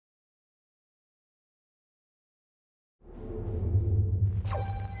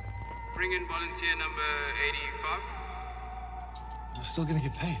bring in volunteer number 85. I'm still gonna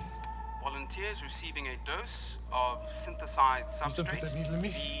get paid. Volunteers receiving a dose of synthesized substrate. Don't put that needle in me.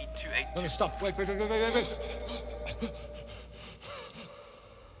 B282. No, stop. Wait.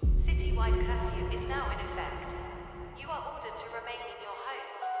 Citywide curfew is now in effect. You are ordered to remain in your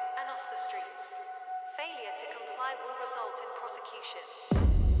homes and off the streets. Failure to comply will result in prosecution.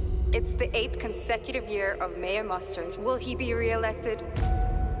 It's the 8th consecutive year of Mayor Mustard. Will he be re-elected?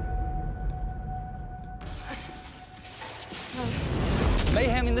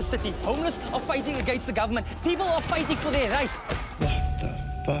 Mayhem in the city. Homeless are fighting against the government. People are fighting for their rights. What the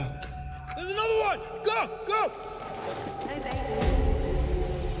fuck? There's another one! Go! No babies.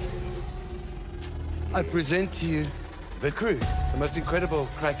 I present to you the crew, the most incredible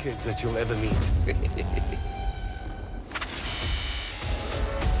crackheads that you'll ever meet.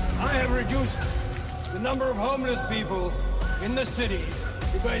 I have reduced the number of homeless people in the city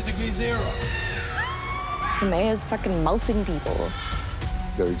to basically zero. The mayor's fucking melting people.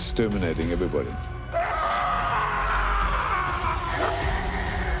 They're exterminating everybody.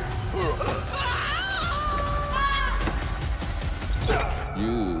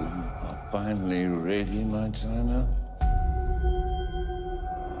 You are finally ready, my China.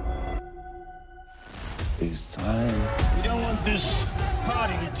 It's time. We don't want this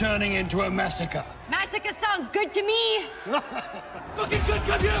party turning into a massacre. Massacre sounds good to me. Fucking good,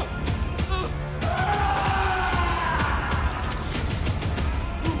 come here!